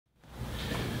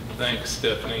Thanks,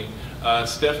 Stephanie.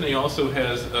 Stephanie also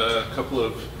has a couple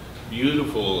of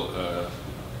beautiful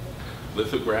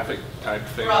lithographic type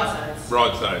things.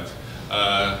 Broadsides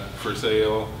for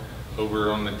sale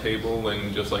over on the table,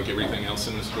 and just like everything else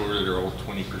in the store, they're all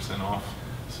 20% off.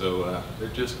 So they're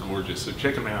just gorgeous. So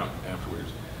check them out afterwards.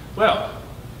 Well,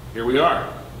 here we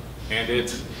are, and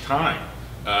it's time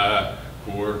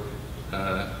for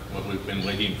what we've been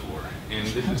waiting for. And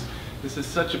this is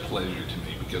such a pleasure to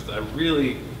me because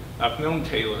I've known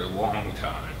Taylor a long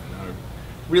time, and I'm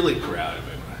really proud of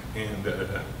him. And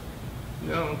you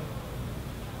know,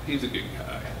 he's a good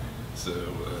guy. So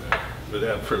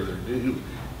without further ado,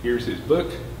 here's his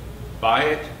book. Buy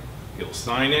it. He'll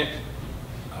sign it.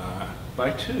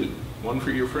 Buy two, one for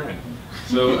your friend.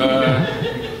 So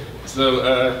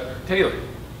Taylor.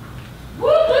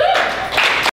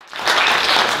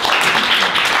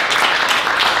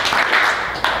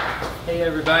 Hey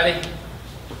everybody.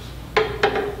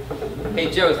 Hey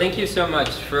Joe, thank you so much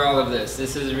for all of this.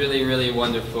 This is really, really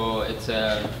wonderful. It's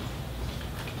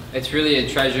really a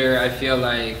treasure. I feel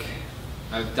like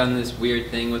I've done this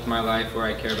weird thing with my life where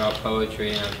I care about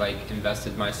poetry, and I've like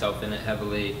invested myself in it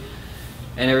heavily.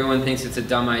 And everyone thinks it's a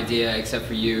dumb idea except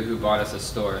for you who bought us a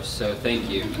store. So thank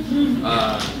you.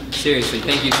 Seriously,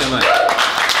 thank you so much.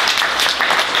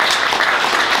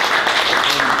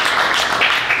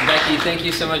 Becky, thank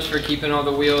you so much for keeping all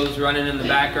the wheels running in the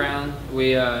background.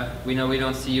 We know we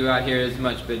don't see you out here as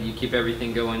much, but you keep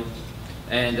everything going.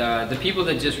 And the people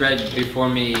that just read before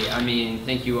me, I mean,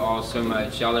 thank you all so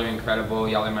much. Y'all are incredible.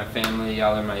 Y'all are my family.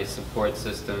 Y'all are my support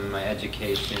system, my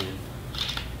education.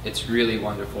 It's really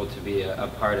wonderful to be a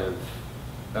part of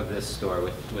this store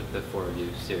with the four of you.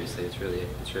 Seriously, it's really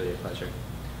a pleasure.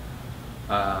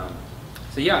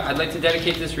 So yeah, I'd like to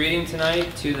dedicate this reading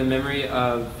tonight to the memory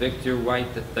of Victor White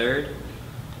III.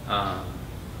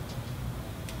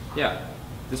 Yeah,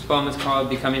 this poem is called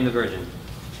Becoming the Virgin.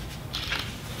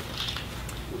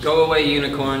 Go away,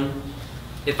 unicorn.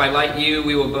 If I light you,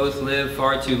 we will both live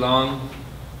far too long.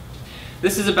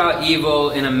 This is about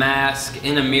evil in a mask,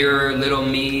 in a mirror, little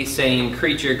me saying,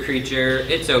 creature, creature,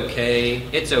 it's okay,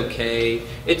 it's okay,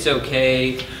 it's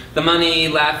okay. The money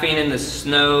laughing in the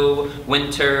snow,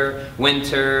 winter,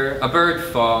 winter. A bird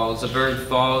falls,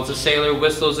 a sailor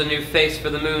whistles a new face for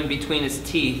the moon between his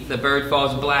teeth. A bird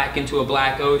falls black into a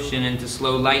black ocean, into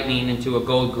slow lightning, into a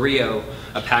gold griot.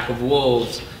 A pack of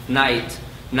wolves, night,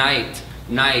 night,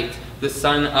 night. The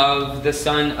son of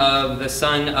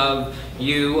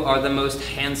you are the most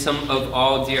handsome of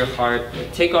all, dear heart.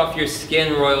 Take off your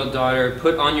skin, royal daughter,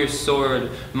 put on your sword.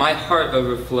 My heart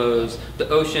overflows, the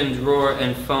oceans roar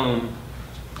and foam.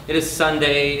 It is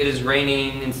Sunday, it is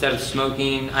raining, instead of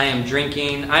smoking, I am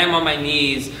drinking. I am on my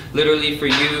knees, literally for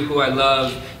you who I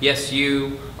love. Yes,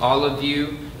 you, all of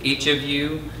you, each of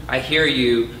you. I hear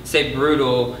you, say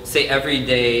brutal, say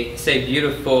everyday, say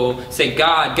beautiful, say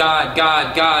God, God,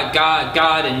 God, God, God,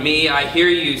 God, and me. I hear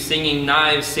you singing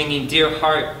knives, singing dear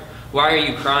heart, why are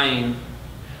you crying?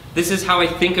 This is how I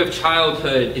think of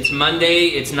childhood. It's Monday,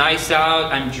 it's nice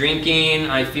out, I'm drinking,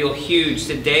 I feel huge.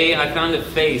 Today I found a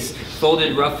face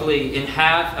folded roughly in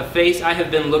half, a face I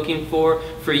have been looking for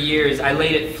years. I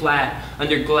laid it flat,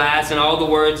 under glass, and all the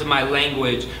words of my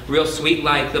language, real sweet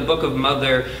like the book of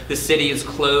Mother. The city is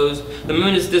closed. The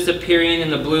moon is disappearing in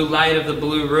the blue light of the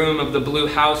blue room of the blue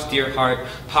house, dear heart.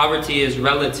 Poverty is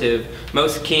relative.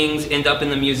 Most kings end up in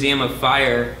the Museum of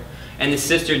Fire. And the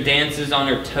sister dances on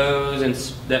her toes, and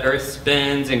the earth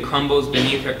spins and crumbles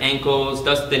beneath her ankles,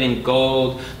 dusted in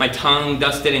gold, my tongue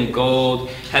dusted in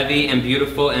gold, heavy and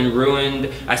beautiful and ruined.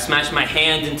 I smash my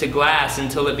hand into glass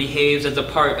until it behaves as a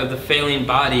part of the failing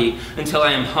body. Until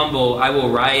I am humble, I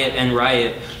will riot and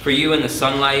riot. For you in the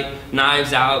sunlight,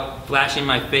 knives out, flashing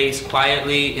my face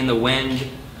quietly in the wind.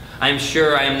 I am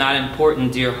sure I am not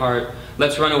important, dear heart.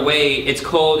 Let's run away. It's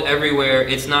cold everywhere.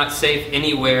 It's not safe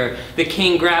anywhere. The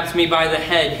king grabs me by the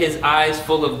head, his eyes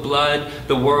full of blood,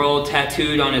 the world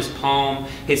tattooed on his palm,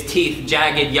 his teeth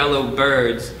jagged yellow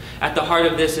birds. At the heart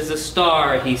of this is a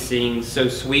star, he sings so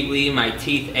sweetly my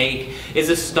teeth ache. Is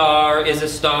a star, is a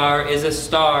star, is a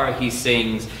star, he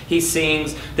sings. He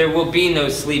sings, there will be no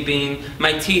sleeping,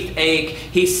 my teeth ache.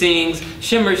 He sings,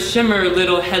 shimmer, shimmer,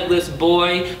 little headless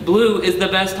boy, blue is the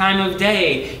best time of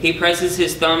day. He presses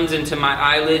his thumbs into my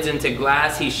eyelids, into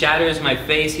glass, he shatters my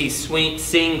face, he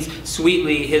sings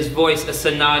sweetly, his voice a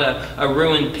sonata, a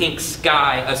ruined pink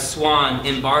sky, a swan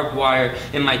in barbed wire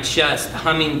in my chest,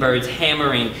 hummingbirds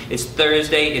hammering. It's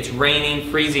Thursday, it's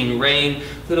raining, freezing rain.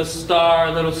 little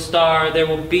star, there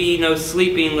will be no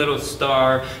sleeping little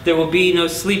star. There will be no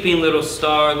sleeping little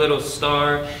star, little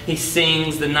star. He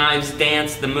sings, the knives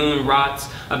dance, the moon rots,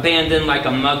 abandoned like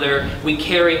a mother. We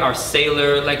carry our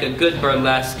sailor like a good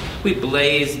burlesque. We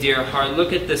blaze, dear heart,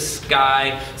 look at the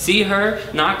sky. See her,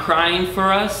 not crying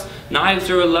for us? Knives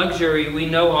are a luxury we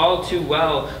know all too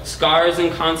well. Scars and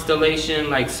constellation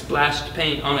like splashed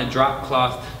paint on a drop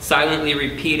cloth, silently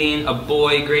repeating, a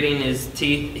boy gritting his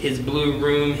teeth, his blue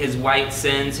room, his white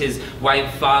sins, his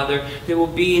white father. There will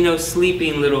be no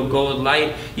sleeping, little gold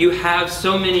light. You have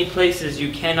so many places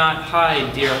you cannot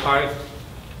hide, dear heart.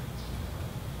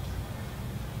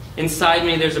 Inside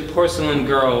me there's a porcelain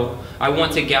girl. I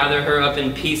want to gather her up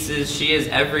in pieces. She is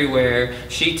everywhere.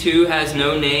 She too has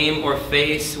no name or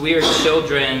face. We are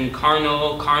children,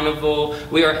 carnal, carnival.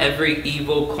 We are every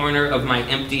evil corner of my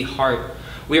empty heart.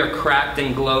 We are cracked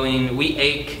and glowing. We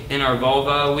ache in our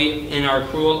vulva. In our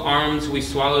cruel arms we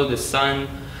swallow the sun,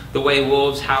 the way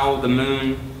wolves howl the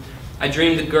moon. I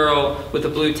dreamed the girl with a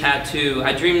blue tattoo.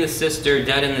 I dreamed the sister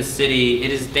dead in the city.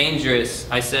 It is dangerous,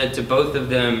 I said to both of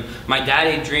them. My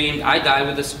daddy dreamed I died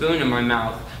with a spoon in my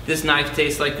mouth. This knife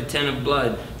tastes like the tin of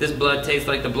blood. This blood tastes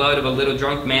like the blood of a little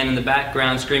drunk man in the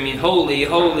background screaming, holy,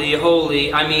 holy,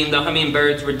 holy. I mean, the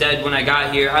hummingbirds were dead when I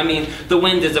got here. I mean, the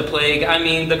wind is a plague. I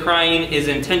mean, the crying is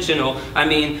intentional. I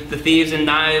mean, the thieves and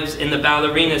knives and the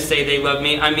ballerinas say they love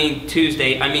me. I mean,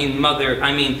 Tuesday. I mean, mother.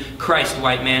 I mean, Christ,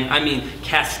 white man. I mean,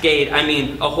 Cascade. I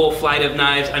mean, a whole flight of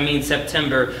knives. I mean,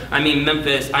 September. I mean,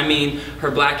 Memphis. I mean,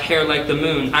 her black hair like the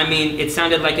moon. I mean, it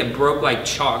sounded like it broke like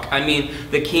chalk. I mean,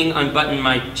 the king unbuttoned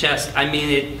my chest. I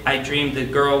mean, I dreamed the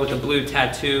girl with the blue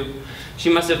tattoo. She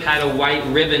must have had a white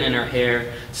ribbon in her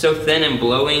hair, so thin and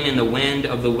blowing in the wind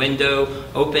of the window,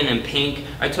 open and pink.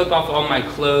 I took off all my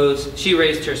clothes. She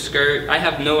raised her skirt. I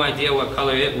have no idea what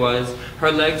color it was.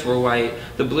 Her legs were white.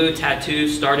 The blue tattoo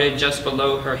started just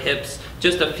below her hips,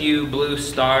 just a few blue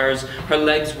stars. Her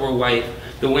legs were white.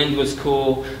 The wind was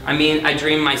cool. I mean, I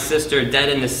dreamed my sister dead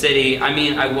in the city. I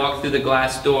mean, I walked through the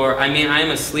glass door. I mean, I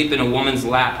am asleep in a woman's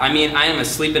lap. I mean, I am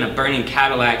asleep in a burning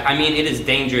Cadillac. I mean, it is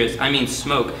dangerous. I mean,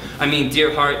 smoke. I mean,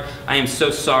 dear heart, I am so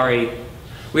sorry.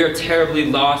 We are terribly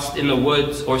lost in the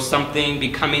woods or something,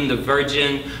 becoming the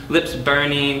virgin, lips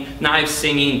burning, knives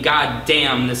singing, God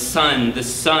damn, the sun, the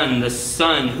sun, the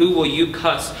sun. Who will you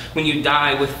cuss when you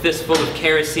die with fistful of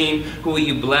kerosene? Who will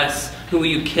you bless? Who will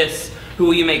you kiss? Who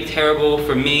will you make terrible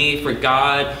for me, for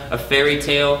God? A fairy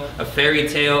tale, a fairy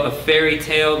tale, a fairy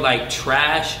tale like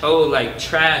trash. Oh, like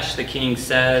trash, the king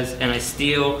says. And I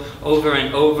steal over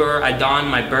and over. I don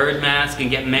my bird mask and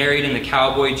get married in the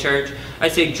cowboy church. I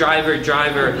say, driver,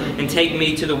 driver, and take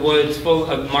me to the woods full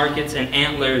of markets and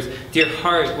antlers. Dear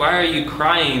heart, why are you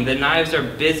crying? The knives are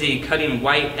busy cutting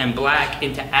white and black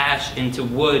into ash, into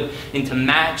wood, into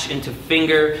match, into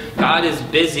finger. God is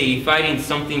busy fighting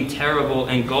something terrible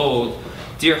and gold.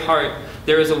 Dear heart,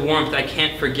 there is a warmth I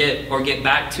can't forget or get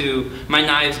back to. My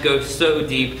knives go so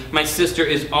deep. My sister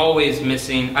is always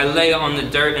missing. I lay on the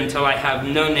dirt until I have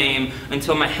no name,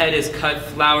 until my head is cut,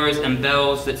 flowers and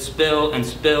bells that spill and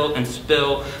spill and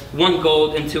spill, one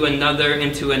gold into another,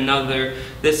 into another.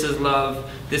 This is love.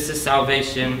 This is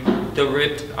salvation. The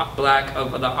ripped black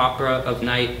of the opera of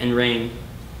night and rain.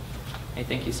 Hey,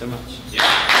 thank you so much. Yeah.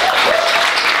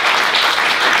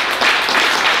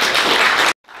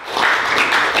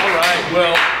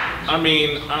 Well, I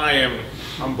mean,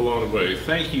 I'm blown away.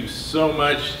 Thank you so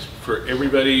much for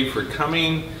everybody for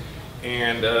coming,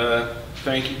 and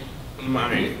thank you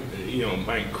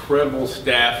my incredible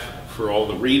staff for all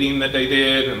the reading that they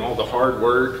did and all the hard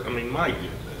work. I mean, my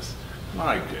goodness.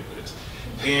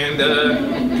 And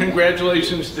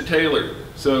congratulations to Taylor.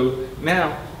 So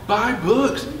now buy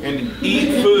books and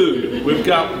eat food. We've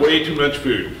got way too much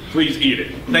food. Please eat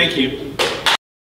it. Thank you.